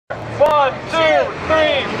1, 2,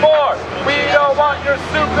 3, 4. We don't want your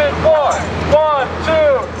stupid war. 1,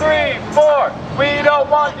 2, 3, 4. We don't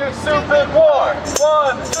want your stupid war.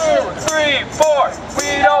 1, 2, 3, 4.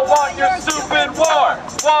 We don't want your stupid war.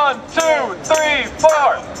 1, 2, 3,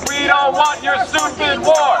 4. We don't want your stupid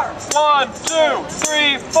war. 1, 2,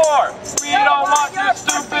 3, 4. We don't want your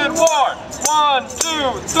stupid war. 1,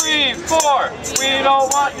 2, 3, 4. We don't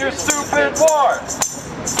want your stupid war.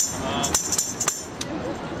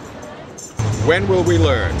 When will we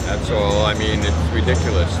learn? That's all. I mean, it's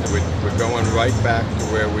ridiculous. We're going right back to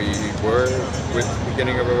where we were with the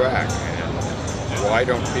beginning of Iraq. And why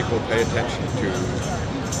don't people pay attention to,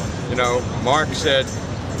 you know, Marx said,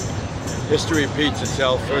 history repeats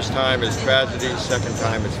itself. First time is tragedy, second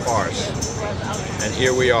time is farce. And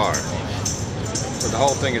here we are. So the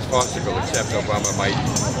whole thing is farcical, except Obama might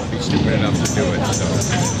be stupid enough to do it. So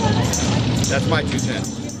that's my 2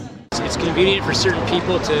 cents. It's convenient for certain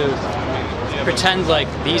people to pretend like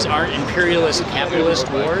these aren't imperialist capitalist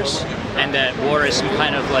wars and that war is some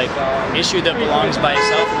kind of like issue that belongs by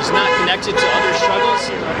itself. It's not connected to other struggles,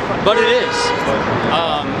 but it is.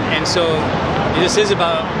 And so this is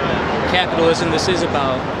about capitalism, this is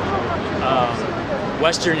about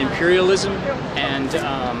Western imperialism, and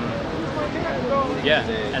yeah,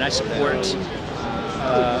 and I support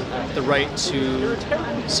the right to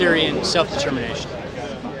Syrian self-determination.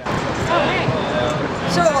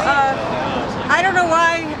 So I don't know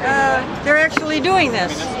why they're actually doing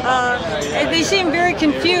this. They seem very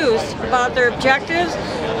confused about their objectives.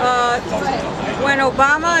 When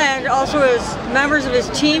Obama and also his members of his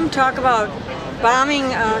team talk about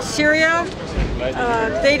bombing Syria,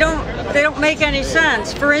 they don't make any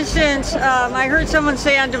sense. For instance, I heard someone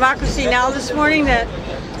say on Democracy Now! This morning that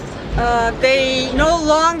they no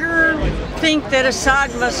longer think that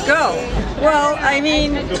Assad must go. Well, I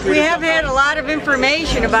mean, we have had a lot of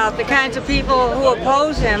information about the kinds of people who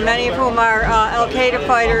oppose him, many of whom are Al-Qaeda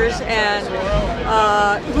fighters and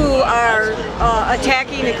who are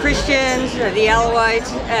attacking the Christians, the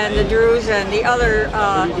Alawites, and the Druze, and the other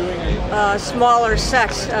smaller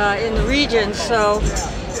sects in the region. So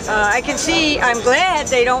I can see, I'm glad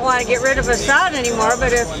they don't want to get rid of Assad anymore,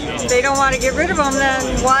 but if they don't want to get rid of him, then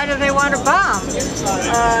why do they want to bomb?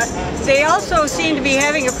 They also seem to be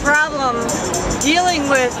having a problem dealing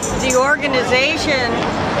with the organization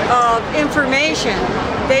of information.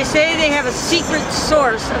 They say they have a secret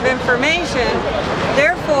source of information,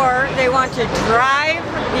 therefore they want to drive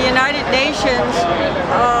the United Nations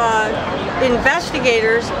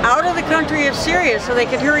investigators out of the country of Syria so they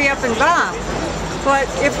could hurry up and bomb. But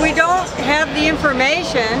if we don't have the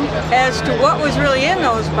information as to what was really in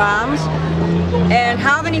those bombs and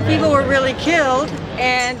how many people were really killed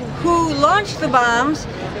and who launched the bombs,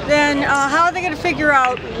 then how are they going to figure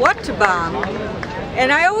out what to bomb?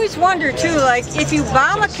 And I always wonder too, like, if you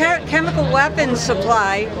bomb a chemical weapons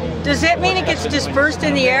supply, does that mean it gets dispersed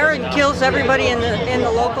in the air and kills everybody in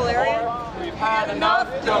the local area? We've had enough,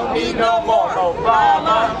 don't need no more.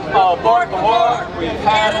 Obama, abort the war. We've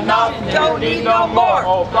had enough, don't need no more.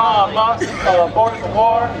 Obama, abort the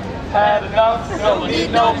war. Had enough, don't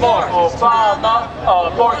need no more. Obama,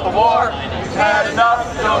 abort the war. We've had enough,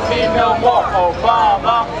 don't need no more.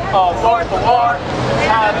 Obama, abort the war.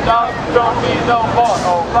 Had enough, don't need no more.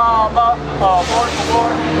 Obama, abort the war.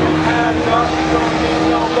 We've had enough, don't need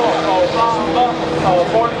no more. Obama,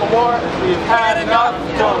 abort the war. We've had enough,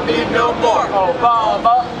 don't need no more.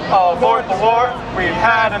 Obama, abort the war. We've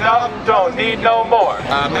had enough, don't need no more.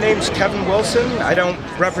 My name's Kevin Wilson. I don't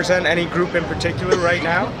represent any group in particular right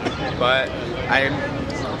now, but I'm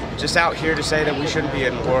just out here to say that we shouldn't be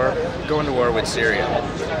going to war with Syria.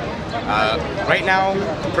 Right now,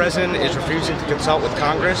 the president is refusing to consult with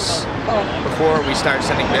Congress before we start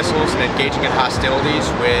sending missiles and engaging in hostilities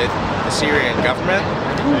with the Syrian government,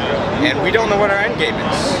 and we don't know what our end game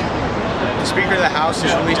is. The Speaker of the House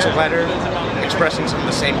has released a letter expressing some of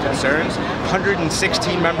the same concerns.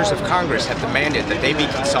 116 members of Congress have demanded that they be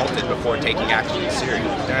consulted before taking action in Syria.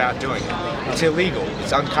 They're not doing it. It's illegal.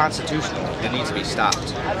 It's unconstitutional. It needs to be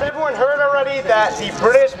stopped. Has everyone heard already that the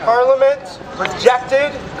British Parliament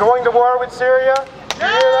rejected going to war with Syria? Did you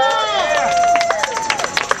hear that?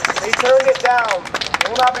 They turned it down. They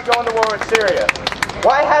will not be going to war with Syria.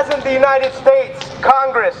 Why hasn't the United States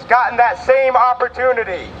Congress gotten that same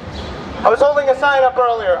opportunity? I was holding a sign up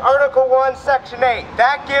earlier, Article 1, Section 8.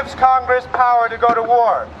 That gives Congress power to go to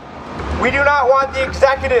war. We do not want the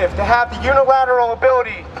executive to have the unilateral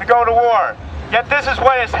ability to go to war. Yet this is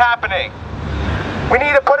what is happening. We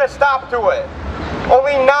need to put a stop to it.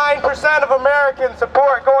 Only 9% of Americans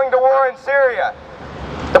support going to war in Syria.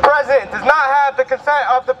 The president does not have the consent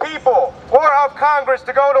of the people or of Congress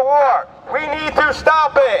to go to war. We need to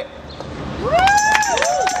stop it.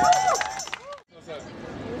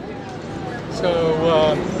 So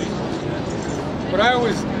what I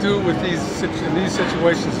always do with in these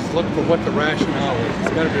situations is look for what the rationale is.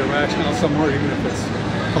 It's got to be a rationale somewhere, even if it's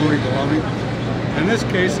phony baloney. In this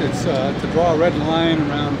case, it's to draw a red line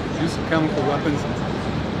around use of chemical weapons.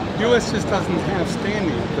 The U.S. just doesn't have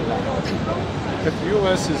standing for that. If the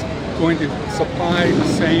U.S. is going to supply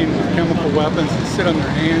Hussein with chemical weapons and sit on their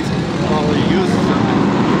hands while he uses them,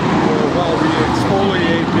 or while we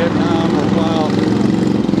exfoliate Vietnam, or while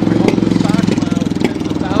we hold the stockpile of tens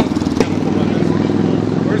of thousands of chemical weapons,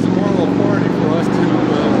 where's the moral authority for us to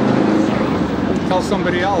tell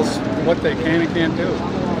somebody else what they can and can't do?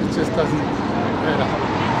 It just doesn't add up.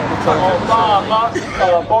 Obama,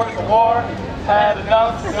 abort the war. Had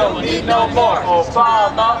enough, don't need no more.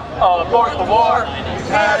 Obama, abort the war.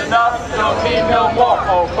 Had enough, don't need no more.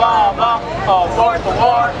 Obama, abort the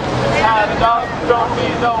war. Had enough, don't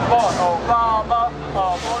need no more. Obama.